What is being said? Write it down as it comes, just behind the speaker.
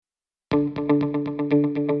We're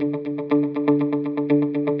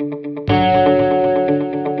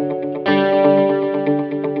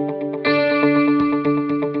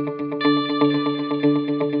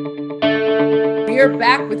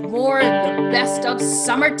back with more of the best of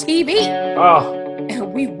summer TV. Oh.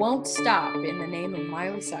 And we won't stop in the name of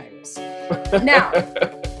Miley Cyrus. Now,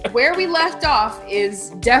 where we left off is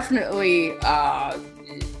definitely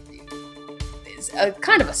is a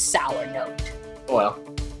kind of a sour note. Well.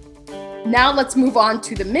 Now let's move on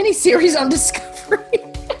to the miniseries on Discovery.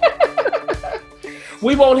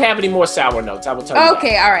 We won't have any more sour notes, I will tell you.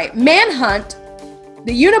 Okay, all right. Manhunt,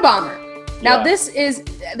 the Unabomber. Now, this is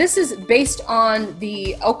based on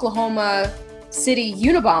the Oklahoma City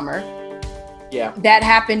Unabomber. Yeah. That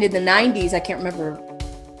happened in the 90s. I can't remember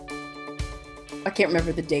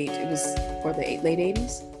the date. It was for the late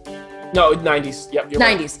 80s? No, 90s. Yep, you're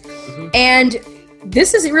 90s. Right. Mm-hmm. And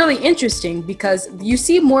this is really interesting because you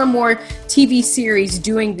see more and more TV series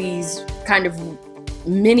doing these kind of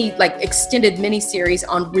extended mini-series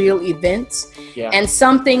on real events. Yeah. And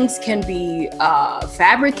some things can be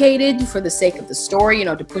fabricated for the sake of the story,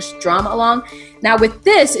 to push drama along. Now with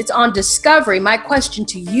this, it's on Discovery. My question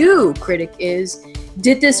to you, critic, is,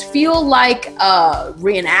 did this feel like a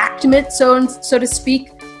reenactment, so to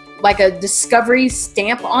speak, like a Discovery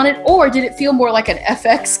stamp on it? Or did it feel more like an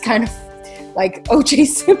FX kind of like O.J.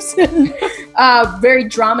 Simpson, very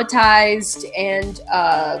dramatized and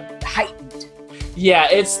heightened? Yeah,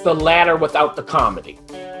 it's the latter without the comedy.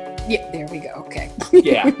 Yeah, there we go. Okay.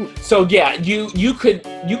 Yeah. So yeah, you could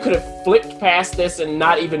have flipped past this and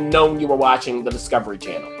not even known you were watching the Discovery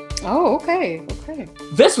Channel. Oh, okay.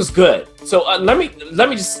 This was good. So let me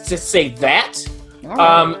just say that.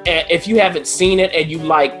 Right. If you haven't seen it and you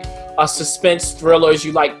like suspense thrillers,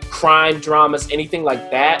 you like crime dramas, anything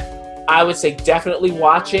like that, I would say definitely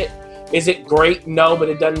watch it. Is it great? No, but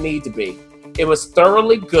it doesn't need to be. It was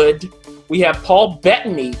thoroughly good. We have Paul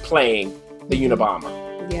Bettany playing the Unabomber.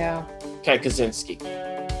 Yeah. Ken Kaczynski.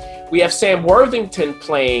 We have Sam Worthington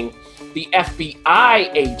playing the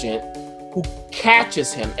FBI agent who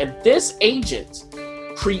catches him. And this agent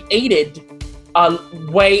created a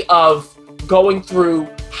way of going through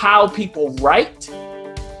how people write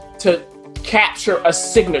to capture a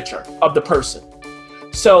signature of the person.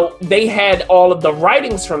 So they had all of the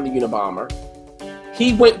writings from the Unabomber.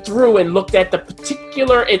 He went through and looked at the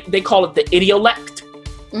particular, they call it the idiolect.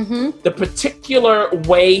 Mm-hmm. The particular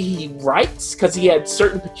way he writes, because he had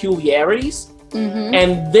certain peculiarities. Mm-hmm.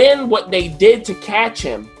 And then what they did to catch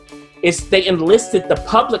him is they enlisted the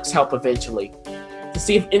public's help eventually to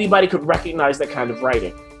see if anybody could recognize that kind of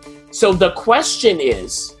writing. So the question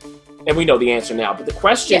is, and we know the answer now, but the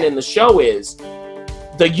question in the show is,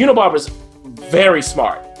 the Unabomber's very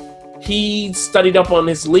smart. He studied up on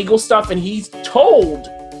his legal stuff, and he's told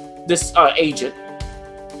this agent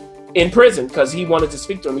in prison, because he wanted to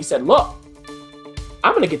speak to him. He said, look,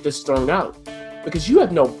 I'm going to get this thrown out because you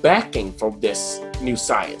have no backing for this new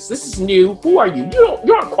science. This is new. Who are you?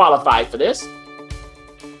 You aren't qualified for this.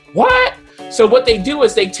 What? So what they do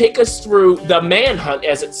is they take us through the manhunt,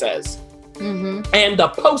 as it says, and the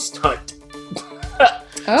post-hunt.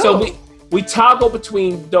 So we toggle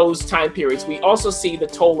between those time periods. We also see the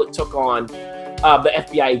toll it took on the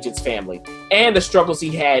FBI agent's family and the struggles he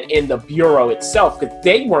had in the Bureau itself, because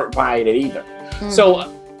they weren't buying it either.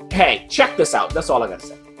 So, hey, check this out. That's all I gotta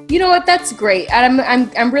say. You know what? That's great.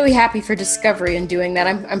 I'm really happy for Discovery in doing that.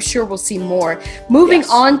 I'm sure we'll see more. Moving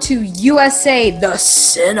on to USA, The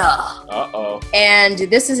Sinner. Uh-oh. And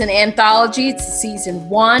this is an anthology. It's season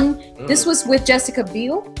 1. This was with Jessica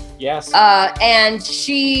Biel. Yes. And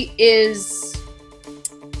she is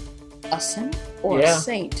a sinner or a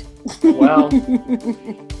saint? Well,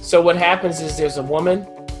 so what happens is there's a woman.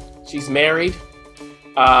 She's married.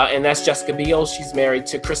 And that's Jessica Biel. She's married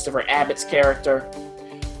to Christopher Abbott's character.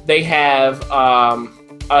 They have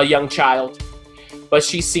a young child, but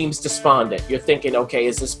she seems despondent. You're thinking, okay,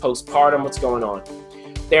 is this postpartum? What's going on?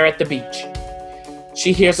 They're at the beach.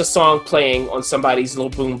 She hears a song playing on somebody's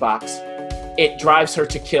little boombox. It drives her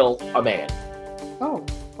to kill a man. Oh,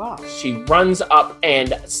 wow. She runs up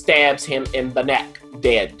and stabs him in the neck,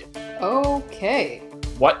 dead. Okay.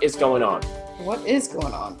 What is going on? What is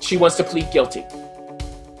going on? She wants to plead guilty.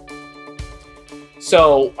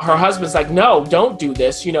 So her husband's like, no, don't do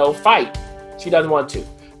this, fight. She doesn't want to.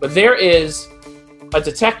 But there is a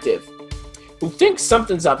detective who thinks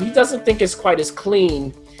something's up. He doesn't think it's quite as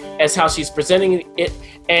clean as how she's presenting it.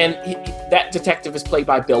 And that detective is played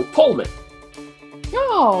by Bill Pullman.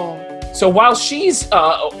 Oh. So while she's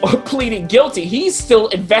pleading guilty, he's still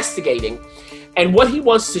investigating. And what he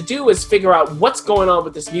wants to do is figure out what's going on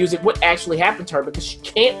with this music, what actually happened to her, because she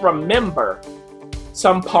can't remember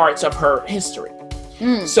some parts of her history.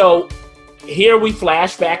 So here we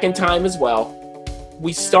flash back in time as well.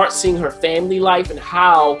 We start seeing her family life and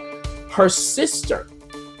how her sister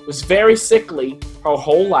was very sickly her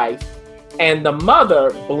whole life, and the mother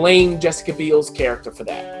blamed Jessica Biel's character for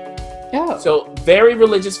that. Oh. So very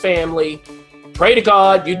religious family. Pray to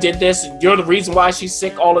God, you did this, you're the reason why she's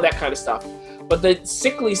sick, all of that kind of stuff. But the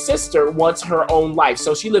sickly sister wants her own life,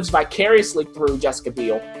 so she lives vicariously through Jessica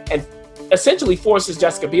Biel and essentially forces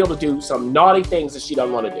Jessica Biel to do some naughty things that she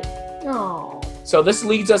doesn't want to do. Oh. So this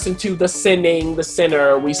leads us into the sinning, the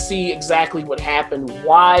sinner. We see exactly what happened,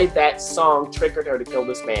 why that song triggered her to kill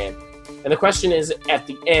this man. And the question is, at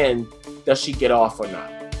the end, does she get off or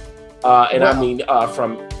not? I mean,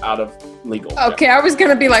 from out of legal. Okay, I was going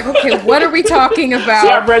to be like, okay, what are we talking about? See,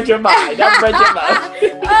 I read your mind.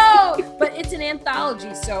 Oh, but it's an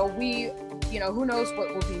anthology, so who knows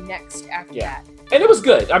what will be next after that. And it was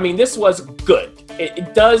good. I mean, this was good.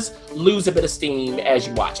 It does lose a bit of steam as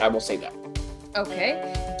you watch. I will say that.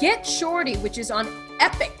 Okay. Get Shorty, which is on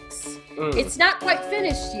Epix. It's not quite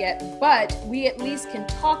finished yet, but we at least can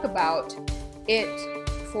talk about it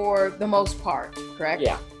for the most part, correct?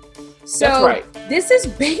 Yeah. So that's right. This is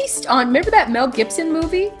based on, remember that Mel Gibson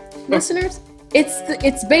movie, listeners?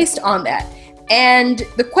 It's based on that. And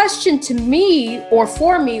the question to me, or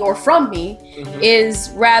for me, or from me,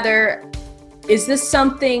 is rather, is this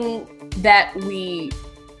something that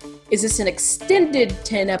is this an extended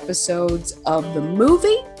 10 episodes of the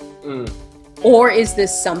movie? Or is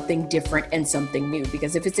this something different and something new?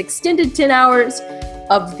 Because if it's extended 10 hours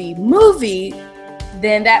of the movie,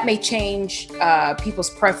 then that may change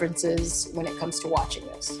people's preferences when it comes to watching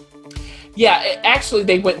this. Yeah, actually,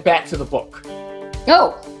 they went back to the book.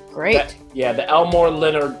 Oh, great. The Elmore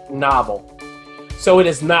Leonard novel. So it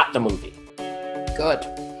is not the movie. Good.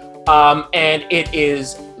 And it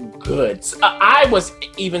is good. I was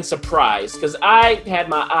even surprised because I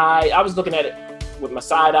was looking at it with my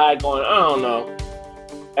side eye going, I don't know.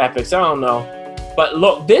 Epix, I don't know. But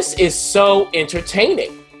look, this is so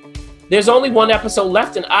entertaining. There's only one episode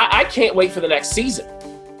left, and I can't wait for the next season.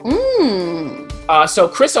 So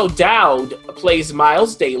Chris O'Dowd plays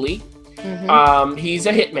Miles Daly. He's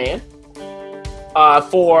a hitman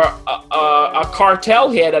for a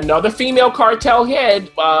cartel head, another female cartel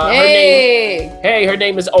head. Her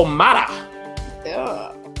name is Omara.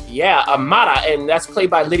 Yeah, Amara, and that's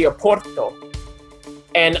played by Lydia Porto.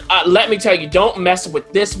 And let me tell you, don't mess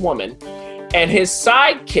with this woman. And his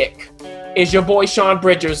sidekick is your boy Sean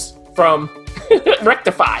Bridgers from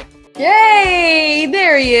Rectify. Yay!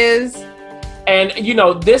 There he is. And,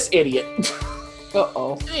 this idiot.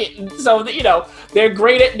 Uh-oh. So, they're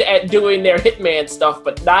great at doing their hitman stuff,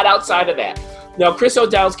 but not outside of that. Now, Chris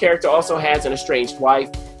O'Dowd's character also has an estranged wife.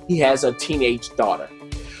 He has a teenage daughter.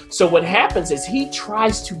 So what happens is he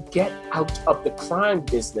tries to get out of the crime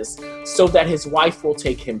business so that his wife will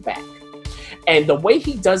take him back. And the way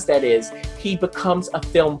he does that is he becomes a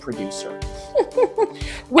film producer.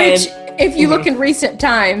 Which, if you look in recent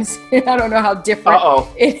times, I don't know how different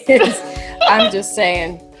it is. I'm just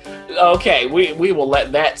saying. Okay, we will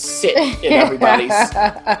let that sit in everybody's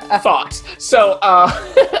thoughts. So,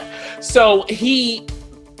 so he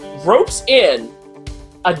ropes in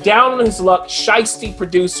a down on his luck, shiesty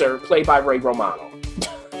producer played by Ray Romano.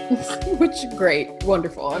 Which great,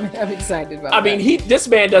 wonderful. I'm excited about that. I mean, this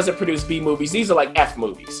man doesn't produce B movies. These are like F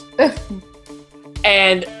movies.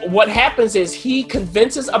 And what happens is he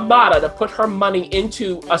convinces Amada to put her money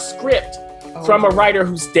into a script from a writer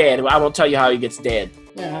who's dead. I won't tell you how he gets dead.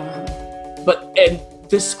 And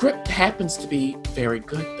the script happens to be very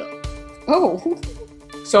good, though. Oh.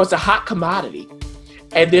 So it's a hot commodity.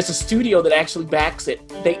 And there's a studio that actually backs it.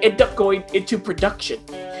 They end up going into production.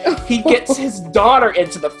 He gets his daughter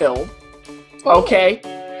into the film. Okay?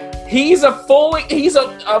 He's a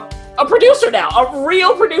producer now, a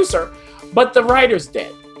real producer. But the writer's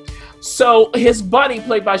dead. So his buddy,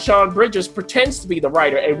 played by Sean Bridgers, pretends to be the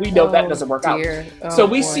writer, and we know that doesn't work out. So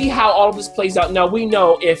we see how all of this plays out. Now, we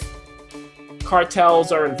know if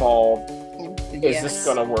cartels are involved, is this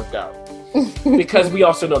going to work out? Because we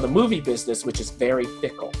also know the movie business, which is very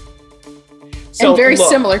fickle. So, and very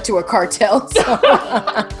similar to a cartel. So.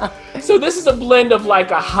 So this is a blend of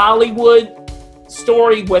like a Hollywood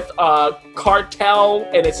story with a cartel,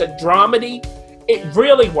 and it's a dramedy. It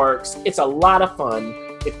really works. It's a lot of fun.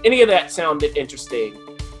 If any of that sounded interesting,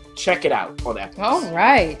 check it out on Epix. All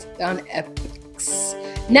right, on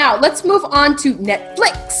Epix. Now, let's move on to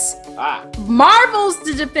Netflix. Marvel's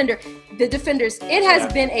The Defenders. It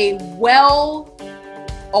has been a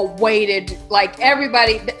awaited, like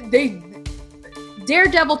everybody,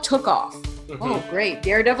 Daredevil took off. Mhm. Oh, great.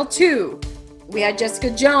 Daredevil 2. We had Jessica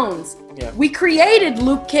Jones. Yeah. We created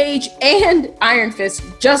Luke Cage and Iron Fist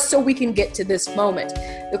just so we can get to this moment.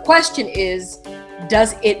 The question is,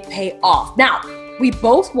 does it pay off? Now, we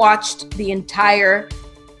both watched the entire,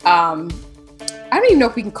 I don't even know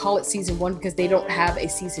if we can call it season 1 because they don't have a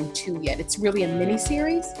season 2 yet. It's really a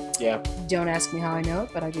mini-series. Yeah. Don't ask me how I know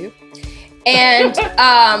it, but I do. And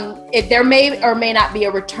there may or may not be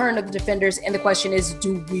a return of the Defenders, and the question is,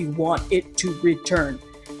 do we want it to return?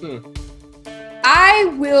 I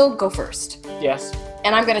will go first. Yes.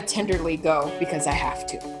 And I'm going to tenderly go because I have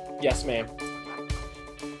to. Yes, ma'am.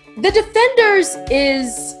 The Defenders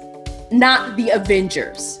is not the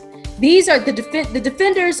Avengers. These are the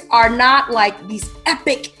Defenders are not like these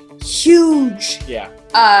epic, huge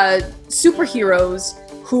superheroes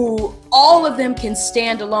who all of them can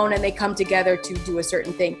stand alone and they come together to do a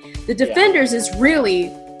certain thing. The Defenders is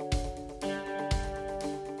really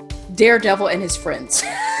Daredevil and his friends.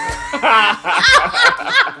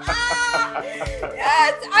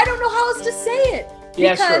 I don't know how else to say it.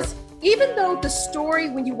 Because even though the story,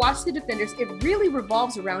 when you watch The Defenders, it really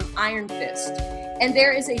revolves around Iron Fist. And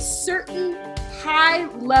there is a certain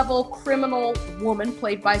high-level criminal woman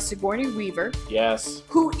played by Sigourney Weaver. Yes.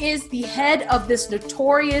 Who is the head of this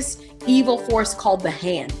notorious evil force called the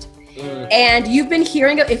Hand. And you've been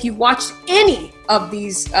hearing, if you've watched any of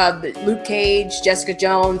these, Luke Cage, Jessica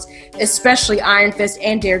Jones, especially Iron Fist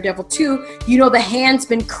and Daredevil 2, you know the Hand's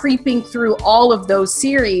been creeping through all of those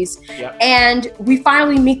series. Yep. And we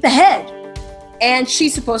finally meet the Head. And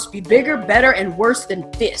she's supposed to be bigger, better, and worse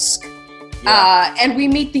than Fisk. Yeah. And we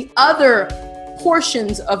meet the other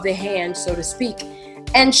portions of the Hand, so to speak.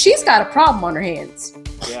 And she's got a problem on her hands.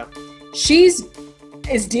 Yeah.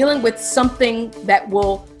 Is dealing with something that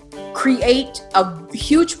will create a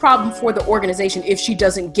huge problem for the organization if she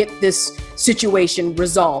doesn't get this situation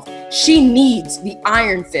resolved. She needs the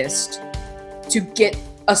Iron Fist to get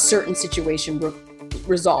a certain situation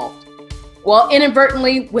resolved. Well,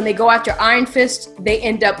 inadvertently, when they go after Iron Fist, they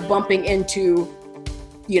end up bumping into,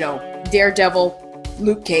 Daredevil,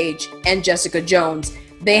 Luke Cage, and Jessica Jones.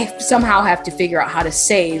 They somehow have to figure out how to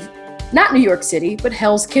save, not New York City, but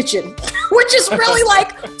Hell's Kitchen, which is really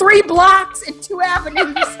like 3 blocks and 2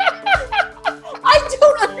 avenues. I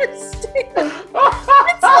don't understand.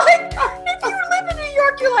 It's like, if you live in New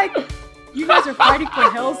York, you're like, you guys are fighting for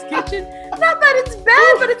Hell's Kitchen? Not that it's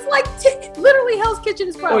bad, but it's like, literally Hell's Kitchen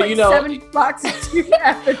is probably 7 blocks and 2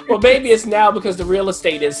 avenues. Well, maybe it's now because the real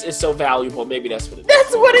estate is so valuable. Maybe that's what it is.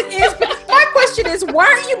 That's what it is. But my question is, why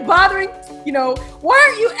aren't you bothering, why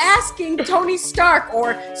aren't you asking Tony Stark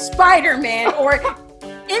or Spider-Man or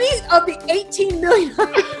any of the 18 million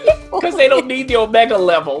other people? Because they don't need the Omega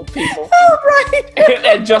level people. Oh, right.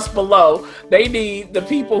 And just below, they need the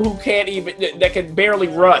people who that can barely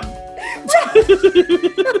run.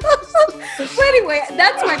 Well, anyway,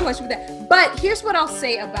 that's my question with that. But here's what I'll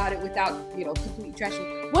say about it without, completely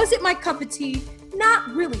trashing. Was it my cup of tea? Not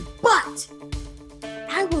really, but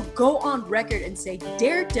I will go on record and say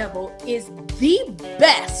Daredevil is the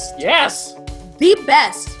best. Yes. The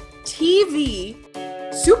best TV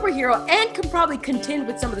superhero and can probably contend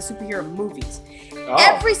with some of the superhero movies. Oh.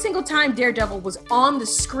 Every single time Daredevil was on the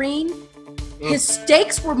screen, his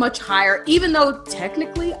stakes were much higher, even though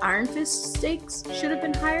technically Iron Fist's stakes should have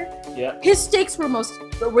been higher. Yeah. His stakes were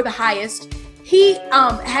the highest. He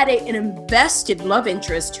had an invested love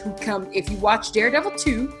interest who if you watch Daredevil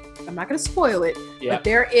 2, I'm not going to spoil it, but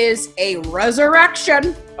there is a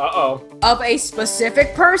resurrection of a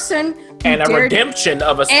specific person. And a redemption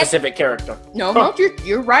of a specific character. No,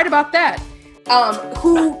 you're right about that.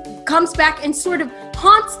 Who comes back and sort of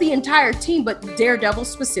haunts the entire team, but Daredevil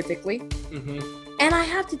specifically. Mm-hmm. And I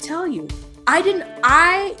have to tell you,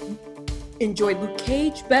 I enjoyed Luke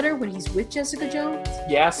Cage better when he's with Jessica Jones.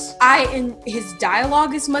 Yes. His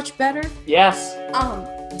dialogue is much better. Yes.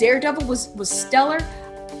 Daredevil was stellar.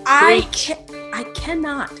 I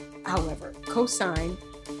cannot, however, co-sign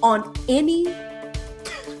on any.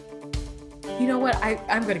 You know what?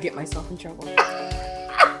 I'm going to get myself in trouble.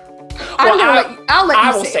 I'll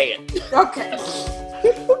let you say it. Okay.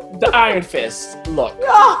 The Iron Fist. Look.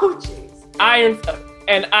 Oh, jeez.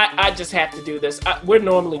 And I just have to do this. We're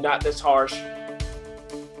normally not this harsh.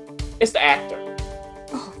 It's the actor.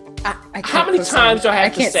 Oh, I can't. How many times do I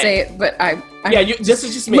have to say? I can't say it, but this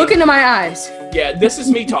is just me. Look into my eyes. Yeah, this is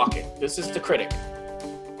me talking. This is the critic.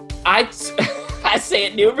 I say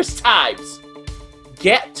it numerous times.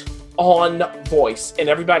 Get on voice. And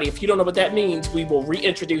everybody, if you don't know what that means, we will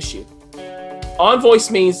reintroduce you. On voice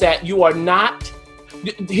means that you are not.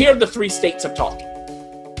 Here are the 3 states of talking.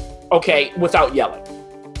 okay, without yelling.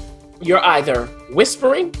 You're either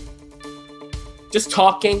whispering, just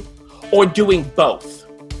talking, or doing both.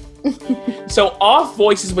 So off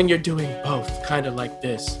voice is when you're doing both, kind of like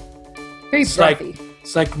this. Very breathy.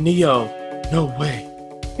 It's like, Neo, no way.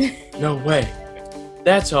 No way.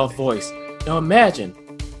 That's off voice. Now imagine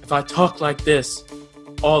if I talk like this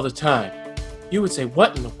all the time. You would say,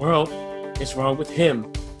 what in the world is wrong with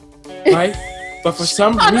him? Right? But for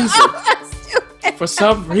some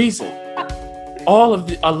reason,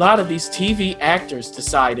 a lot of these TV actors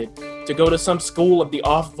decided to go to some school of the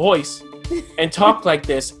off voice and talk like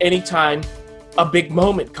this anytime a big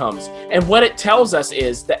moment comes. And what it tells us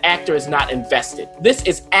is the actor is not invested. This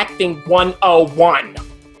is acting 101.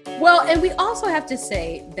 Well, and we also have to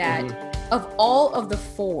say that of all of the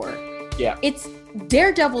four, it's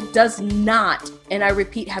Daredevil does not, and I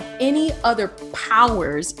repeat, have any other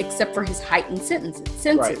powers except for his heightened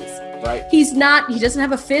senses. Right. He doesn't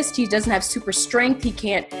have a fist. He doesn't have super strength. He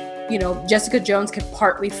can't, Jessica Jones can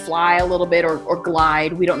partly fly a little bit or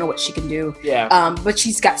glide. We don't know what she can do. Yeah. But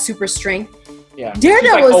she's got super strength. Yeah.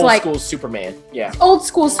 Daredevil is old school Superman. Yeah. Old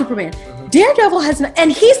school Superman. Daredevil has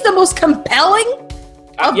and he's the most compelling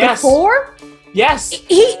of the four. Yes.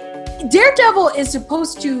 Daredevil is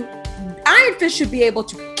supposed to, Iron Fist should be able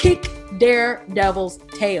to kick Daredevil's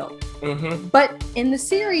tail. But in the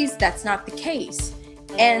series, that's not the case.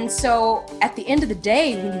 And so at the end of the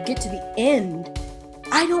day, when you get to the end,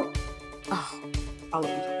 I'll let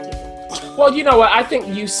you take it. Well, you know what? I think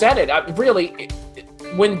you said it.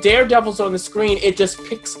 When Daredevil's on the screen, it just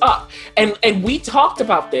picks up. And we talked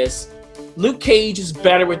about this. Luke Cage is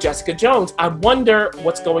better with Jessica Jones. I wonder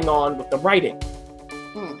what's going on with the writing.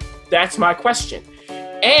 That's my question.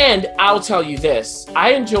 And I'll tell you this.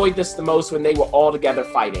 I enjoyed this the most when they were all together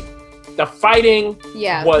fighting. The fighting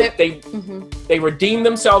was... They redeemed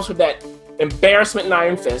themselves with that embarrassment in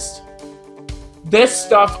Iron Fist. This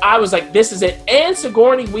stuff, I was like, this is it. And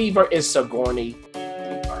Sigourney Weaver is Sigourney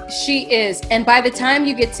Weaver. She is. And by the time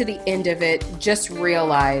you get to the end of it, just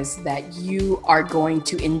realize that you are going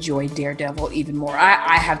to enjoy Daredevil even more.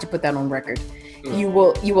 I have to put that on record. You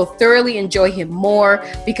will thoroughly enjoy him more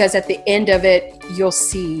because at the end of it, you'll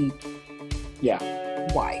see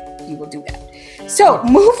why you will do that. So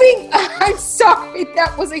moving, I'm sorry,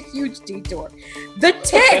 that was a huge detour. The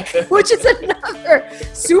Tick, which is another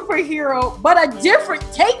superhero, but a different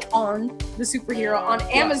take on the superhero on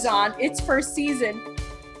Amazon, its first season.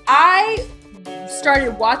 I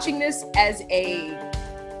started watching this as I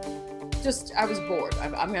was bored.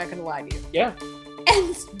 I'm not gonna lie to you. Yeah.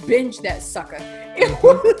 And binge that sucker. It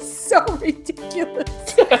was so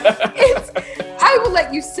ridiculous. I will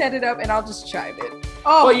let you set it up and I'll just chime in.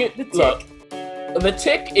 Oh, well, The Tick. Look, the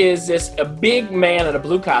Tick is a big man in a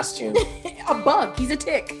blue costume. A bug. He's a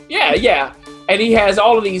tick. Yeah. And he has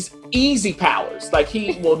all of these easy powers. Like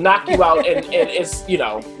he will knock you out and it's,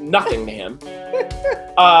 nothing to him.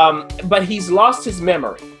 But he's lost his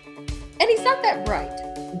memory. And he's not that bright.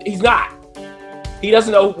 He's not. He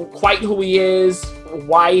doesn't know quite who he is,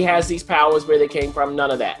 why he has these powers, where they came from,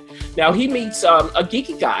 none of that. Now he meets a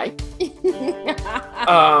geeky guy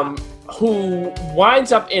who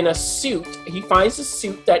winds up in a suit. He finds a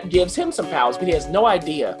suit that gives him some powers, but he has no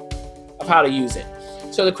idea of how to use it.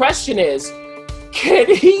 So the question is,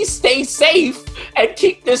 can he stay safe and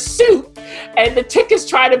keep this suit? And the Tick is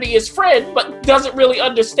trying to be his friend, but doesn't really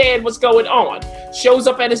understand what's going on. Shows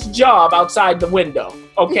up at his job outside the window,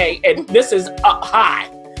 okay? And this is up high.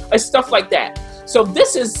 It's stuff like that. So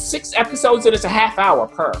this is 6 episodes and it's a half hour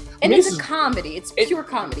per. And it's a comedy. It's pure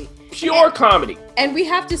comedy. Pure comedy. And we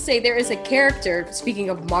have to say there is a character, speaking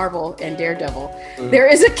of Marvel and Daredevil, there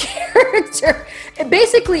is a character.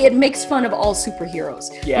 Basically, it makes fun of all superheroes.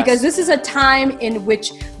 Yes. Because this is a time in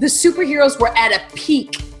which the superheroes were at a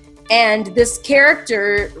peak. And this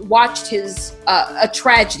character watched a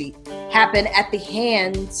tragedy happen at the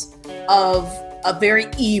hands of a very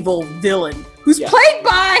evil villain who's played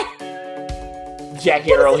by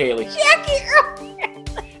Jackie Earle Haley.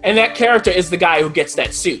 And that character is the guy who gets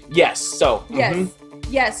that suit. Yes. So.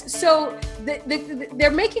 Yes. So they're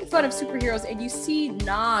making fun of superheroes, and you see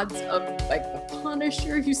nods of like the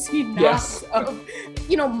Punisher. You see nods of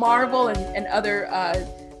Marvel and other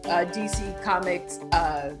DC Comics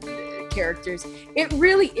characters. It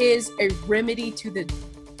really is a remedy to the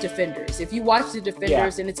Defenders. If you watch the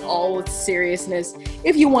Defenders and it's all with seriousness,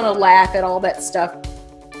 if you want to laugh at all that stuff,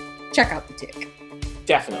 check out The Tick.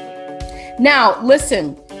 Definitely. Now,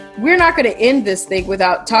 listen, we're not going to end this thing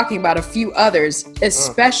without talking about a few others,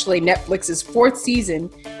 especially Netflix's 4th season,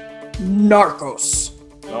 Narcos.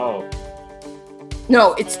 Oh.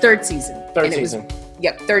 No, it's 3rd season. Third season.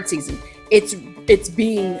 Third season. It's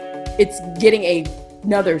being it's getting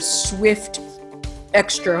another swift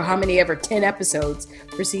extra, how many ever, 10 episodes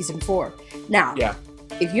for season 4. Now,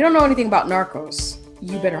 if you don't know anything about Narcos,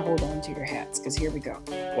 you better hold on to your hats, because here we go.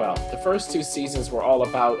 Well, the first 2 seasons were all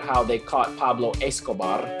about how they caught Pablo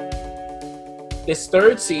Escobar. This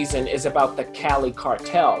 3rd season is about the Cali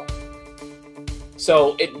cartel.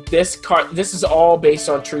 So this is all based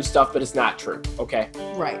on true stuff, but it's not true, okay?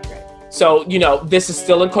 Right. So, this is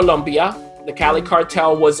still in Colombia. The Cali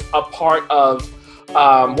cartel was a part of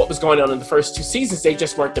what was going on in the first 2 seasons. They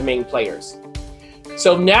just weren't the main players.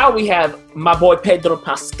 So now we have my boy Pedro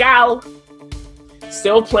Pascal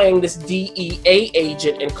still playing this DEA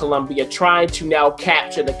agent in Colombia, trying to now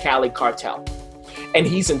capture the Cali cartel. And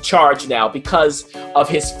he's in charge now because of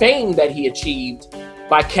his fame that he achieved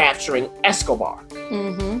by capturing Escobar.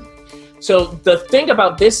 Mm-hmm. So the thing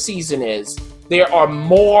about this season is there are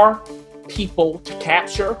more people to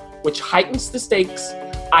capture, which heightens the stakes.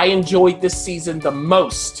 I enjoyed this season the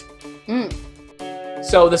most.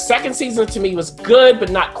 So the 2nd season to me was good, but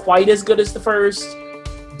not quite as good as the first.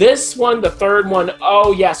 This one, the 3rd one,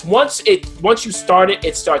 oh yes, once you start it,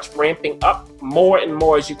 it starts ramping up more and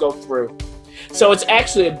more as you go through. So it's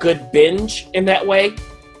actually a good binge in that way.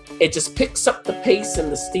 It just picks up the pace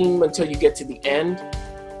and the steam until you get to the end.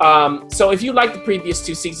 So if you like the previous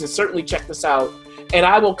 2 seasons, certainly check this out. And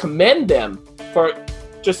I will commend them for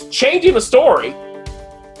just changing the story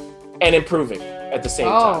and improving at the same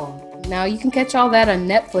time. Now you can catch all that on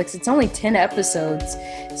Netflix. It's only 10 episodes.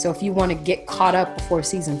 So if you want to get caught up before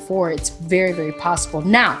season 4, it's very, very possible.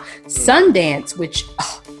 Now, Sundance, which,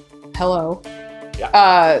 hello.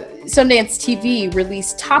 Sundance TV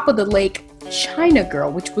released Top of the Lake China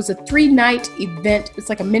Girl, which was a 3-night event. It's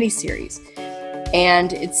like a mini series.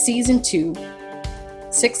 And it's season 2,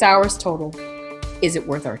 6 hours total. Is it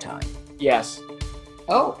worth our time? Yes.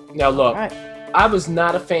 Oh. Now look, right. I was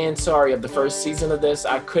not a fan, of the first season of this.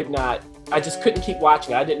 I just couldn't keep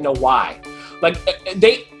watching it. I didn't know why. Like,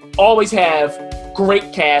 they always have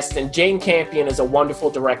great cast, and Jane Campion is a wonderful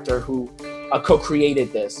director who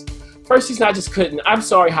co-created this. First season, I just couldn't. I'm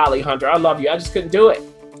sorry, Holly Hunter. I love you. I just couldn't do it.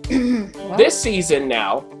 This season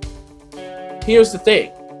now, here's the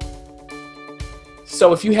thing.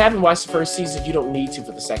 So if you haven't watched the first season, you don't need to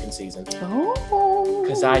for the 2nd season. Oh.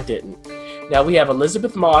 Because I didn't. Now we have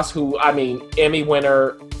Elizabeth Moss, who, Emmy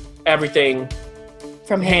winner, everything.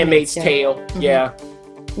 From Handmaid's Tale. Mm-hmm. Yeah.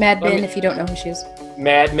 Mad Men, if you don't know who she is.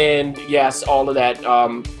 Mad Men, yes, all of that.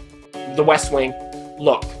 The West Wing.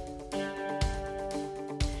 Look.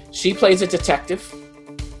 She plays a detective.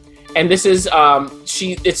 And this is,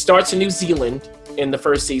 it starts in New Zealand in the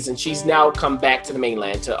first season. She's now come back to the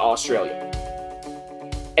mainland, to Australia.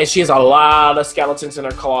 And she has a lot of skeletons in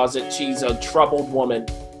her closet. She's a troubled woman,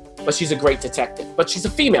 but she's a great detective. But she's a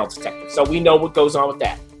female detective, so we know what goes on with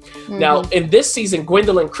that. Mm-hmm. Now, in this season,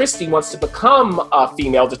 Gwendolyn Christie wants to become a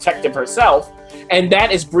female detective herself, and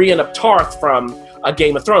that is Brienne of Tarth from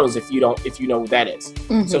Game of Thrones, if you know who that is.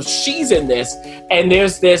 Mm-hmm. So she's in this, and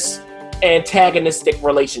there's this antagonistic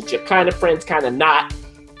relationship, kind of friends, kind of not.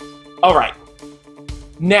 All right.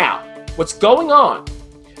 Now, what's going on?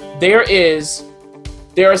 There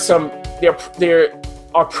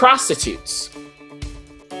are prostitutes.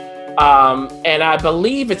 And I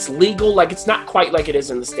believe it's legal, like it's not quite like it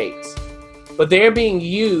is in the States, but they're being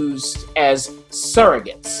used as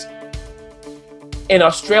surrogates. In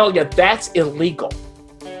Australia, that's illegal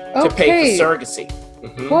to pay for surrogacy.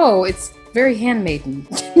 Mm-hmm. Whoa, it's very handmaiden.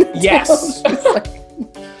 Yes.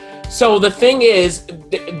 So the thing is,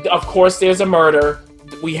 of course, there's a murder.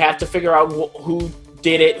 We have to figure out who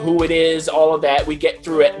did it, who it is, all of that. We get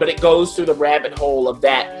through it, but it goes through the rabbit hole of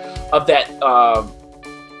that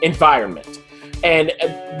environment. And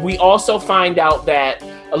we also find out that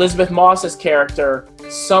Elizabeth Moss's character,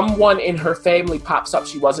 someone in her family pops up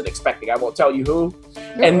she wasn't expecting. I won't tell you who.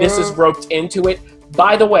 And this is roped into it.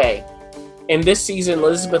 By the way, in this season,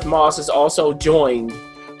 Elizabeth Moss is also joined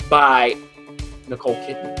by Nicole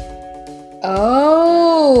Kidman.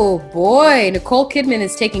 Oh boy, Nicole Kidman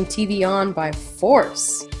is taking TV on by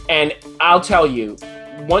force. And I'll tell you,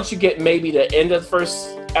 once you get maybe the end of the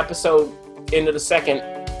first episode, into the second,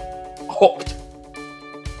 hooked.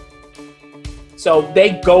 So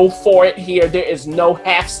they go for it here. There is no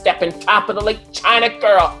half-stepping. Top of the Lake China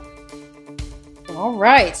Girl. All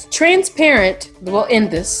right. Transparent, we'll end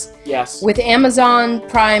this. Yes. With Amazon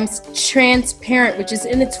Prime's Transparent, which is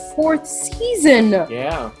in its 4th season.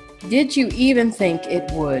 Yeah. Did you even think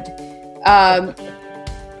it would?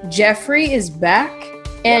 Jeffrey is back,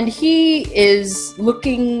 and he is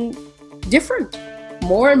looking different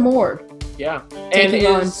more and more. Yeah. And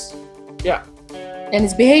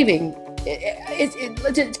is behaving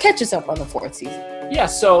catch yourself on the 4th season. Yeah,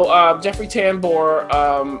 so Jeffrey Tambor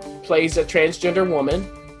plays a transgender woman.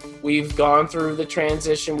 We've gone through the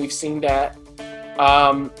transition. We've seen that.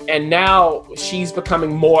 And now she's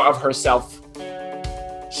becoming more of herself.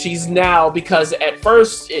 She's now, because at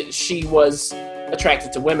first she was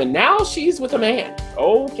attracted to women. Now she's with a man.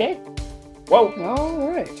 Okay. Whoa. All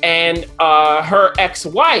right. And her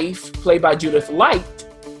ex-wife, played by Judith Light,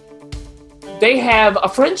 they have a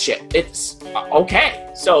friendship. It's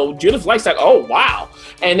okay. So Judith Light's like, oh, wow.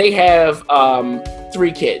 And they have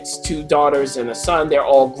 3 kids, 2 daughters and a son. They're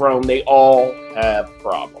all grown. They all have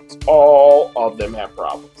problems. All of them have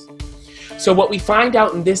problems. So what we find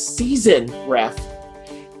out in this season, Ref,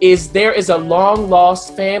 is there is a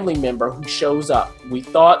long-lost family member who shows up. We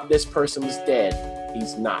thought this person was dead.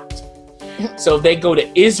 He's not. So they go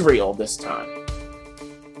to Israel this time.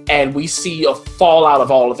 And we see a fallout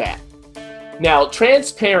of all of that. Now,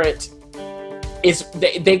 Transparent is,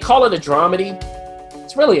 they call it a dramedy.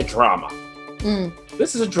 It's really a drama.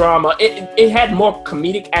 This is a drama. It had more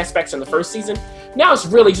comedic aspects in the first season. Now it's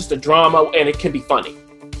really just a drama, and it can be funny.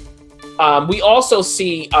 We also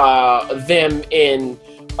see them in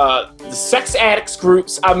the sex addicts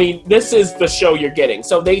groups. I mean, this is the show you're getting.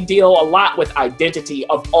 So they deal a lot with identity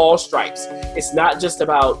of all stripes. It's not just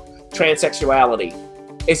about transsexuality.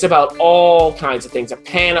 It's about all kinds of things, a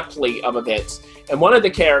panoply of events. And one of the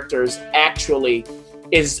characters actually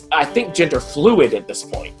is, I think, gender fluid at this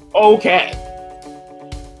point. Okay.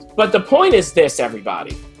 But the point is this,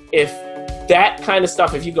 everybody. If that kind of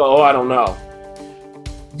stuff, if you go, oh, I don't know.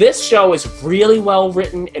 This show is really well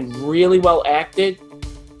written and really well acted.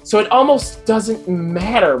 So it almost doesn't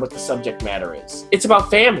matter what the subject matter is. It's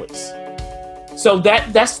about families. So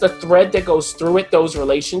that's the thread that goes through it, those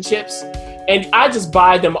relationships. And I just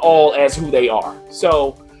buy them all as who they are.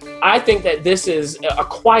 So I think that this is a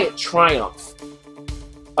quiet triumph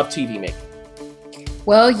of TV making.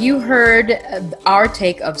 Well, you heard our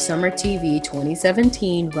take of Summer TV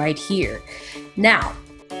 2017 right here. Now,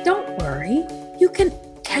 don't worry. You can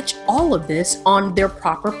catch all of this on their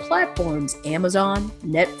proper platforms: Amazon,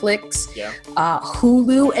 Netflix,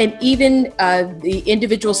 Hulu, and even the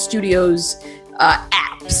individual studios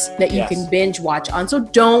apps that you can binge watch on. So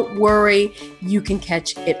don't worry, you can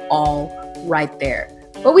catch it all right there.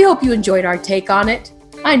 But we hope you enjoyed our take on it.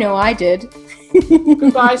 I know I did.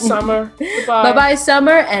 Goodbye, Summer. Goodbye. Bye-bye,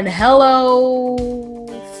 Summer, and hello.